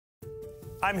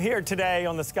I'm here today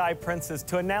on the Sky Princess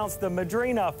to announce the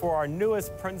Madrina for our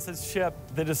newest princess ship,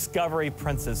 the Discovery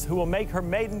Princess, who will make her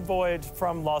maiden voyage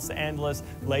from Los Angeles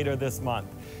later this month.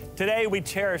 Today, we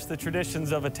cherish the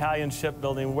traditions of Italian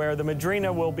shipbuilding, where the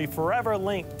Madrina will be forever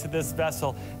linked to this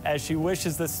vessel as she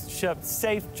wishes this ship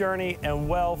safe journey and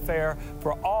welfare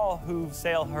for all who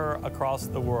sail her across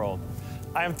the world.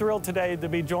 I am thrilled today to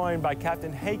be joined by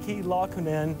Captain Heikki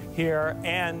Laakkonen here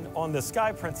and on the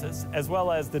Sky Princess, as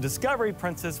well as the Discovery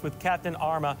Princess with Captain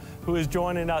Arma, who is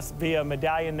joining us via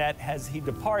Medallion Net as he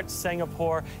departs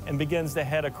Singapore and begins to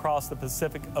head across the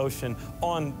Pacific Ocean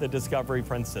on the Discovery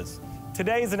Princess.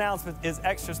 Today's announcement is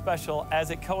extra special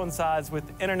as it coincides with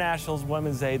International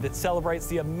Women's Day that celebrates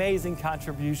the amazing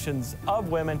contributions of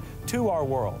women to our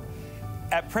world.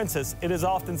 At Princess, it is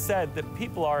often said that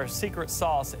people are a secret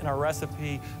sauce in our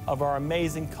recipe of our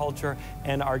amazing culture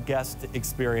and our guest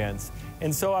experience.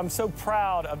 And so I'm so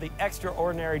proud of the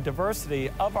extraordinary diversity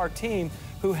of our team,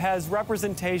 who has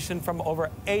representation from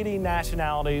over 80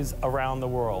 nationalities around the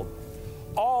world.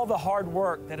 All the hard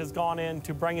work that has gone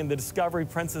into bringing the Discovery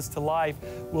Princess to life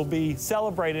will be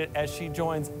celebrated as she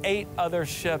joins 8 other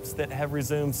ships that have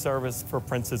resumed service for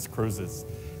Princess Cruises.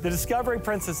 The Discovery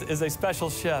Princess is a special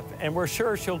ship, and we're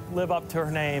sure she'll live up to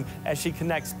her name as she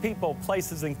connects people,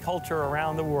 places, and culture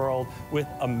around the world with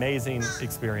amazing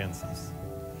experiences.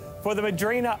 For the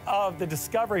Madrina of the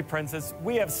Discovery Princess,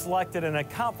 we have selected an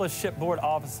accomplished shipboard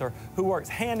officer who works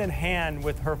hand in hand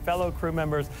with her fellow crew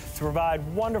members to provide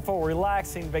wonderful,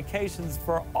 relaxing vacations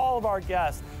for all of our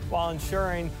guests while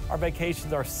ensuring our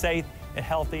vacations are safe and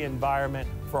healthy environment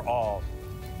for all.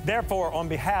 Therefore, on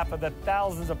behalf of the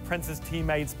thousands of Princess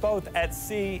teammates, both at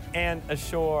sea and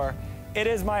ashore, it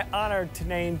is my honor to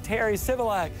name Terri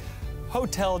Cybuliak,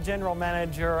 Hotel General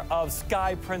Manager of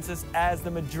Sky Princess, as the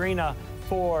Madrina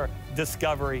for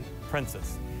Discovery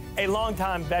Princess. A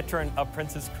longtime veteran of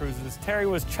Princess Cruises, Terri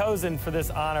was chosen for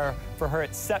this honor for her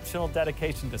exceptional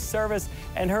dedication to service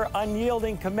and her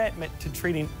unyielding commitment to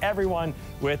treating everyone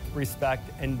with respect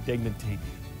and dignity.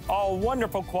 All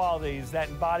wonderful qualities that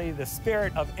embody the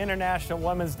spirit of International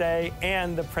Women's Day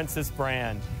and the Princess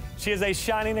brand. She is a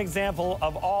shining example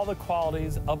of all the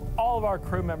qualities of all of our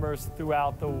crew members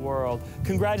throughout the world.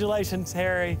 Congratulations,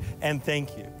 Terri, and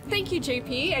thank you. Thank you,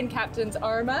 JP and Captains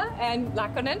Arma and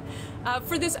Laakkonen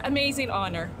for this amazing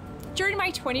honor. During my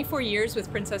 24 years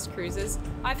with Princess Cruises,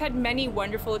 I've had many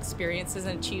wonderful experiences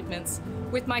and achievements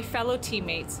with my fellow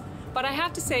teammates. But I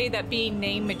have to say that being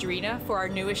named Madrina for our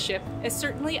newest ship is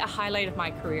certainly a highlight of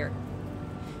my career.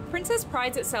 Princess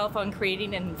prides itself on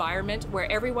creating an environment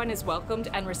where everyone is welcomed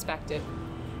and respected.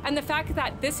 And the fact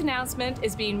that this announcement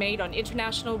is being made on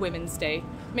International Women's Day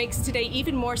makes today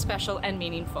even more special and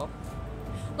meaningful.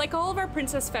 Like all of our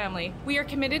Princess family, we are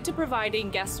committed to providing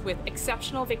guests with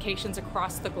exceptional vacations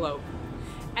across the globe.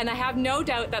 And I have no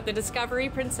doubt that the Discovery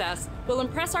Princess will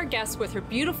impress our guests with her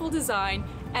beautiful design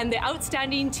and the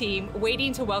outstanding team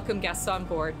waiting to welcome guests on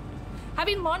board.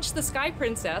 Having launched the Sky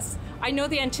Princess, I know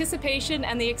the anticipation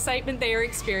and the excitement they are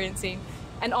experiencing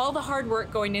and all the hard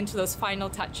work going into those final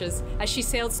touches as she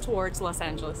sails towards Los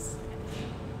Angeles.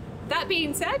 That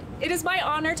being said, it is my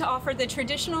honor to offer the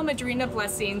traditional Madrina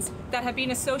blessings that have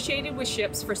been associated with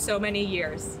ships for so many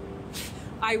years.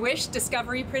 I wish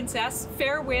Discovery Princess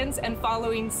fair winds and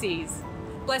following seas.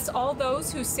 Bless all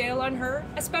those who sail on her,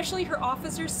 especially her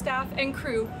officers, staff, and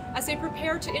crew, as they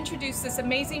prepare to introduce this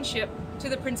amazing ship to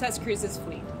the Princess Cruises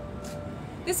fleet.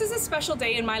 This is a special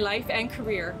day in my life and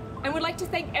career, and would like to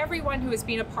thank everyone who has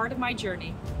been a part of my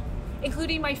journey,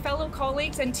 including my fellow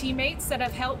colleagues and teammates that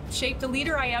have helped shape the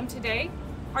leader I am today,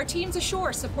 our teams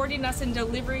ashore supporting us in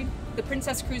delivering the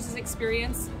Princess Cruises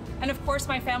experience, and of course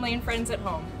my family and friends at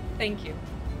home. Thank you.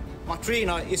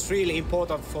 Madrina is really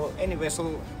important for any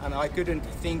vessel, and I couldn't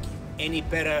think any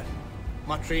better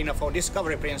Madrina for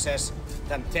Discovery Princess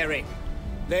than Terri.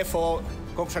 Therefore,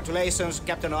 congratulations,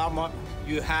 Captain Arma.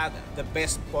 You had the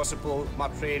best possible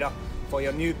Madrina for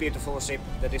your new beautiful ship,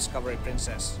 the Discovery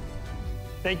Princess.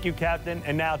 Thank you, Captain.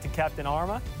 And now to Captain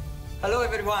Arma. Hello,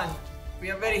 everyone.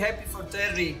 We are very happy for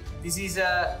Terri. This is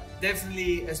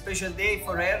definitely a special day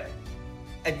for her.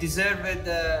 A deserved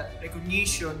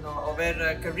recognition of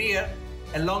her career,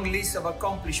 a long list of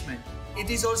accomplishments.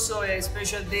 It is also a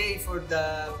special day for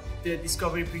the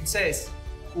Discovery Princess,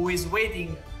 who is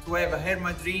waiting to have her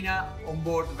Madrina on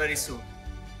board very soon.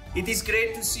 It is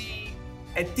great to see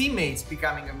a teammates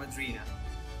becoming a Madrina.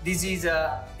 This is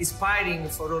inspiring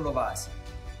for all of us.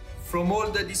 From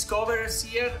all the discoverers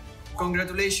here,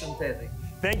 congratulations, Terri.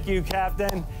 Thank you,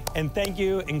 Captain, and thank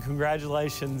you and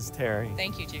congratulations, Terri.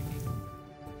 Thank you, JP.